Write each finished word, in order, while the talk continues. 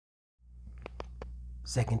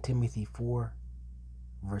2 Timothy 4,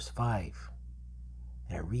 verse 5.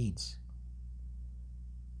 And it reads,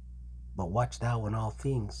 "But watch thou in all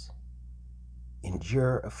things,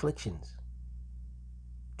 endure afflictions,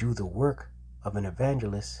 do the work of an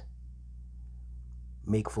evangelist,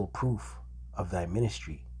 make full proof of thy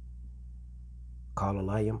ministry.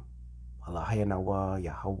 Kalalayim, Allahayanawa,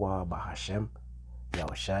 Yahawah, Bahasham,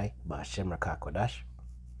 Yahawashi, Bahasham, Qadash."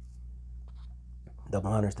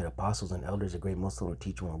 Double honors to the apostles and elders, a great Muslim or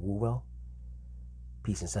teacher and rule well.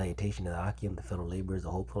 Peace and salutation to the Akim, the fellow laborers,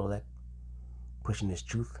 the hopeful elect, pushing this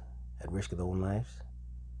truth at risk of their own lives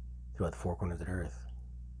throughout the four corners of the earth.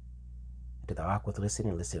 To the Ak with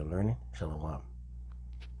listening and learning, Shalom.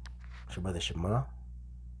 It's your brother Shema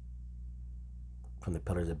from the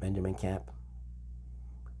Pillars of Benjamin camp,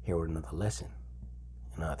 here with another lesson.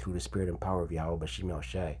 And through the spirit and power of Yahawah,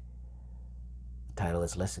 Yahawashi. The title of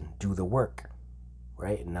this lesson, Do the Work.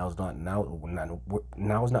 Right? And now is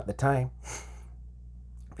not the time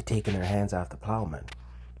for taking their hands off the plow, man.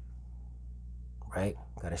 Right?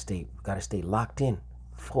 Gotta stay locked in,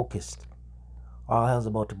 focused. All hell's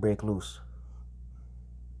about to break loose.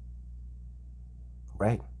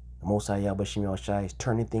 Right? The Most High Yahawah Yahawashi is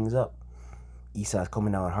turning things up. Esau's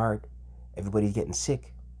coming out hard. Everybody's getting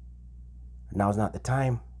sick. Now's not the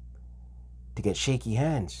time to get shaky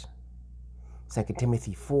hands. 2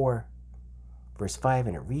 Timothy 4, verse 5,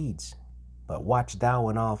 and it reads, "But watch thou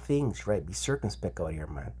in all things," right? Be circumspect out here,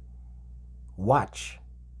 man. Watch.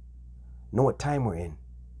 Know what time we're in.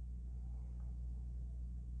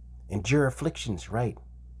 Endure afflictions, right?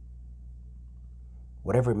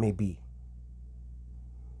 Whatever it may be.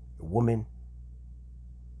 Your woman,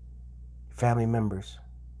 your family members,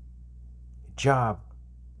 your job,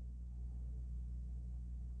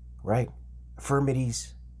 right?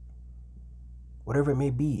 Infirmities, whatever it may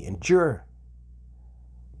be. Endure.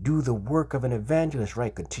 Do the work of an evangelist,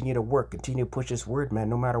 right? Continue to work. Continue to push this word, man,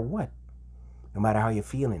 no matter what. No matter how you're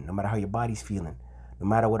feeling. No matter how your body's feeling. No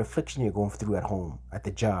matter what affliction you're going through at home, at the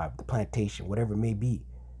job, the plantation, whatever it may be.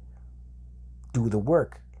 Do the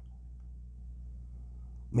work.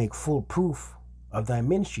 Make full proof of thy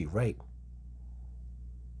ministry, right?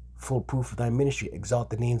 Full proof of thy ministry. Exalt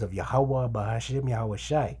the names of Yahawah, Bahasham,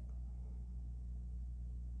 Yahawashi.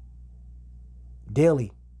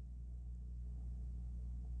 Daily.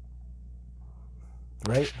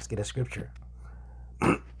 Right? Let's get a scripture.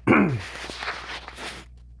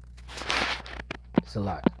 It's a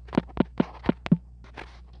lot.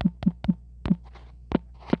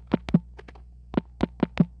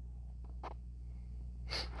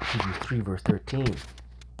 Hebrews 3, verse 13.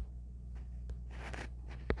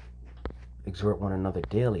 Exhort one another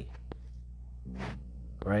daily.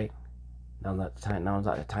 Right? Now's not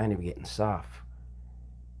the time to be getting soft.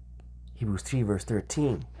 Hebrews 3, verse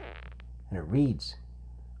 13. And it reads,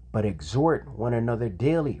 "But exhort one another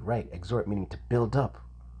daily," right? Exhort meaning to build up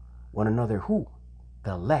one another. Who?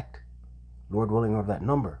 The elect. Lord willing of that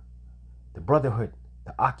number. The brotherhood.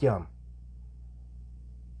 The Akyam.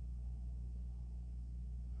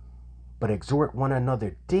 But exhort one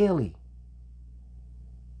another daily.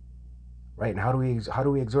 Right? And how do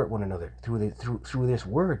we exhort one another? Through this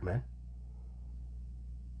word, man.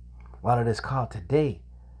 While it is called today,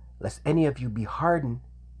 lest any of you be hardened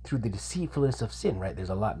through the deceitfulness of sin, right? There's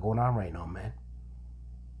a lot going on right now, man.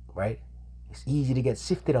 Right? It's easy to get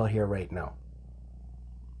sifted out here right now.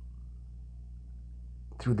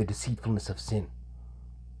 Through the deceitfulness of sin.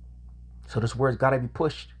 So this word's got to be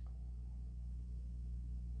pushed.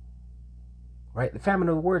 Right? The famine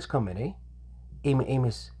of the word's coming, eh?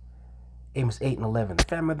 Amos 8 and 11. The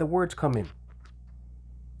famine of the word's coming.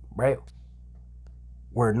 Right?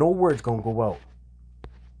 Where no word's going to go out.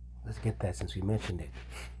 Let's get that since we mentioned it.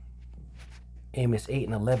 Amos 8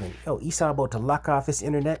 and 11. Yo, Esau about to lock off his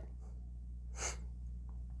internet.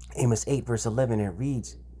 Amos 8 verse 11, it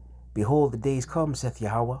reads, "Behold, the days come, saith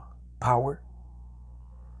Yahawah, power,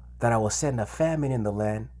 that I will send a famine in the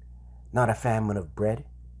land, not a famine of bread,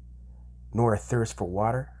 nor a thirst for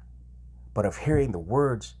water, but of hearing the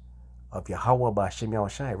words of Yahawah Bahasham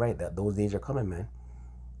Yahawashi." Right, that those days are coming, man.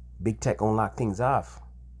 Big tech gonna lock things off.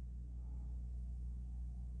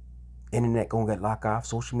 Internet gonna get locked off.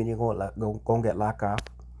 Social media gonna get locked off.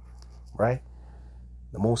 Right?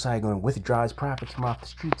 The Most High gonna withdraw his prophets from off the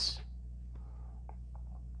streets.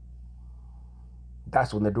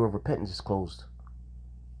 That's when the door of repentance is closed.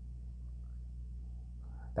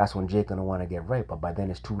 That's when Jake gonna want to get right, but by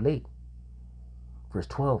then it's too late. Verse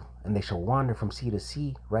 12, "And they shall wander from sea to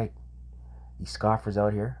sea," right? These scoffers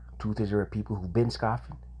out here, truth is, there are people who've been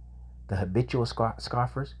scoffing. The habitual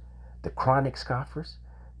scoffers, the chronic scoffers,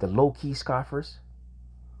 the low-key scoffers,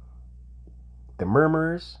 the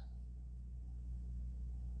murmurers,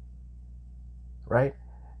 right?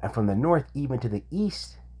 And from the north even to the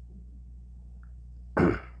east,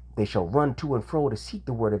 they shall run to and fro to seek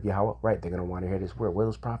the word of Yahawah, right? They're going to want to hear this word. Where are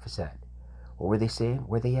those prophets at? What were they saying?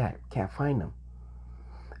 Where they at? Can't find them.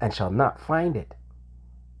 And shall not find it,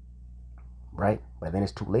 right? But then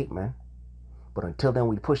it's too late, man. But until then,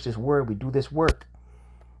 we push this word. We do this work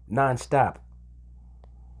non-stop.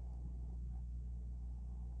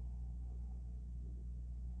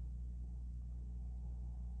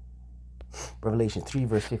 Revelation 3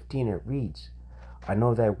 verse 15, it reads, I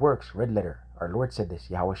know thy works, red letter. Our Lord said this,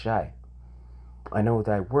 Yahawashi. I know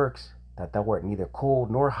thy works, that thou art neither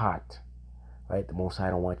cold nor hot. Right? The Most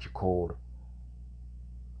High don't want you cold.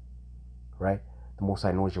 Right? The Most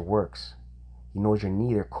High knows your works. He knows you're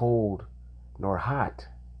neither cold nor hot.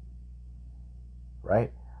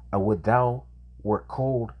 Right? I would thou wert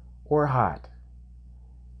cold or hot.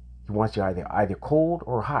 He wants you either cold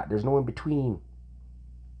or hot. There's no in between.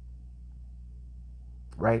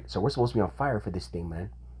 Right? So we're supposed to be on fire for this thing,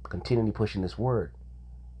 man. Continually pushing this word.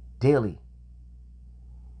 Daily.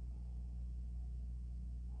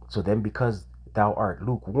 So then because thou art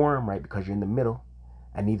lukewarm, right? Because you're in the middle.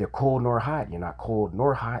 And neither cold nor hot. You're not cold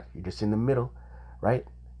nor hot. You're just in the middle. Right?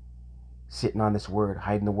 Sitting on this word.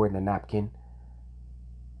 Hiding the word in a napkin.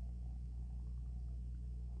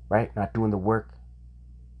 Right? Not doing the work.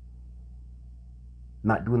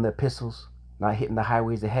 Not doing the epistles. Not hitting the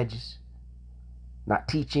highways, the hedges. Not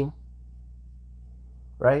teaching,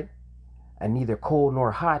 right? And neither cold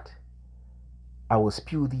nor hot, I will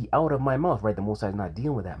spew thee out of my mouth, right? The Most High is not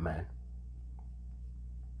dealing with that, man.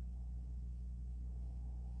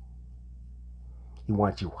 He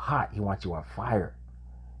wants you hot. He wants you on fire.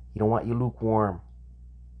 He don't want you lukewarm.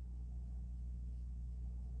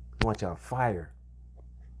 He wants you on fire.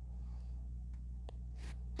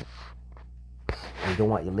 And he don't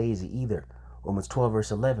want you lazy either. Romans 12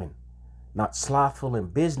 verse 11. Not slothful in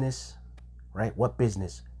business, right? What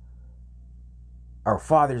business? Our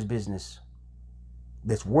Father's business.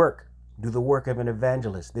 This work. Do the work of an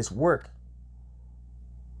evangelist. This work.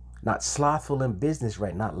 Not slothful in business,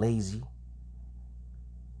 right? Not lazy.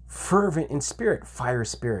 Fervent in spirit. Fire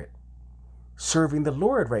spirit. Serving the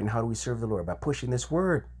Lord, right? And how do we serve the Lord? By pushing this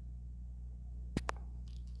word.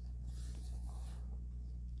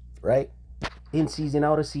 Right? In season,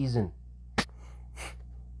 out of season.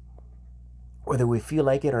 Whether we feel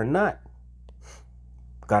like it or not,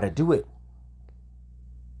 gotta do it.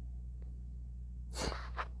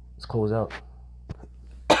 Let's close out.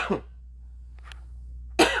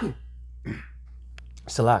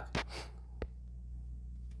 Salak.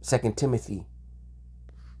 2 Timothy.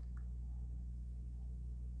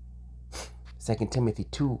 2 Timothy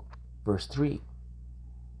 2 verse 3.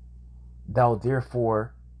 Thou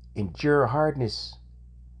therefore endure hardness.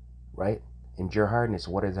 Right? Endure hardness.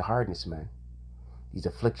 What is the hardness, man? These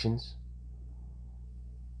afflictions,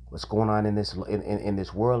 what's going on in this in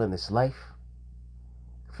this world, in this life,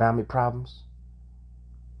 family problems,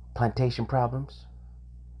 plantation problems,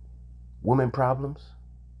 women problems,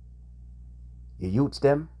 your youths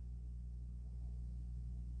them,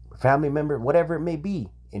 family member, whatever it may be,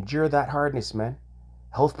 endure that hardness, man.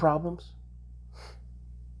 Health problems.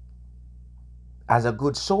 As a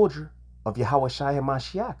good soldier of Yahawashi and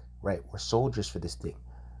Mashiach, right? We're soldiers for this thing.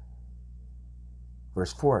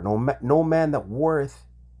 Verse 4, no man that warreth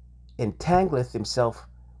entangleth himself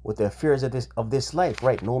with the affairs of this life,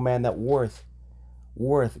 right? No man that warreth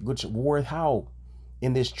how?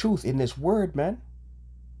 In this truth, in this word, man.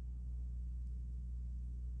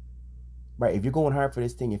 Right? If you're going hard for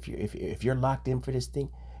this thing, if you're locked in for this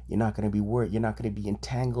thing, you're not going to be worried. You're not going to be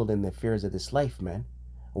entangled in the affairs of this life, man.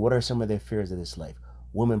 And what are some of the affairs of this life?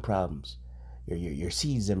 Women problems, your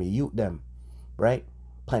seeds them, your youth them, right?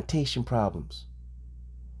 Plantation problems.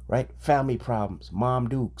 Right? Family problems, mom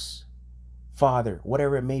dukes, father,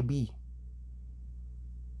 whatever it may be.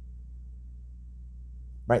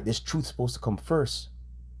 Right? This truth's supposed to come first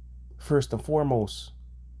and foremost.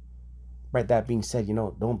 Right? That being said, it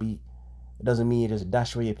doesn't mean you just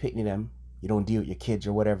dash away your picnic them. You don't deal with your kids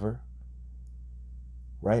or whatever.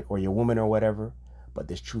 Right? Or your woman or whatever. But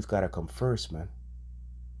this truth gotta come first, man.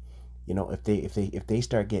 If they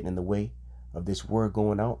start getting in the way of this word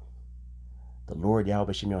going out, the Lord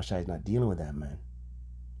Yahawashi is not dealing with that, man.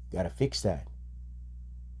 You gotta fix that.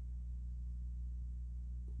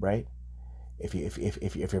 Right? If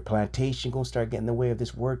your plantation gonna start getting in the way of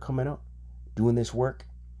this word coming out, doing this work,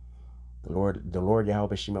 the Lord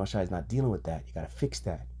Yahawashi is not dealing with that. You gotta fix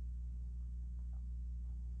that.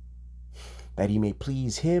 That he may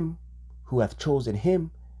please him who hath chosen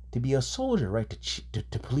him to be a soldier, right?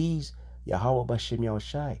 To please Yahawah Bahasham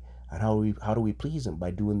Yahawashi. And how do we please him?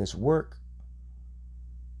 By doing this work.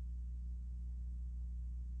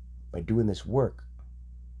 By doing this work.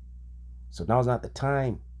 So now's not the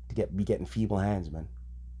time to be getting feeble hands, man.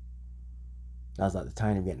 Now's not the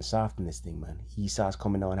time to be getting soft in this thing, man. Esau's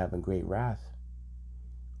coming down having great wrath.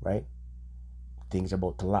 Right? Things are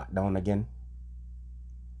about to lock down again.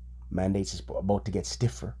 Mandates is about to get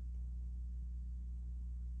stiffer.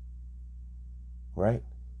 Right?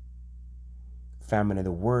 Famine of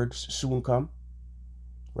the words soon come.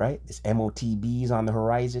 Right? This MOTB is on the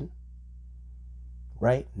horizon.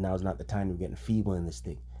 Right? Now's not the time to be getting feeble in this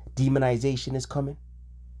thing. Demonization is coming.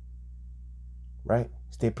 Right?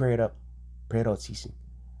 Stay prayed up. Prayed out ceasing.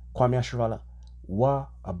 Kwame Ashravala. Wa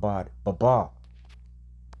abad baba.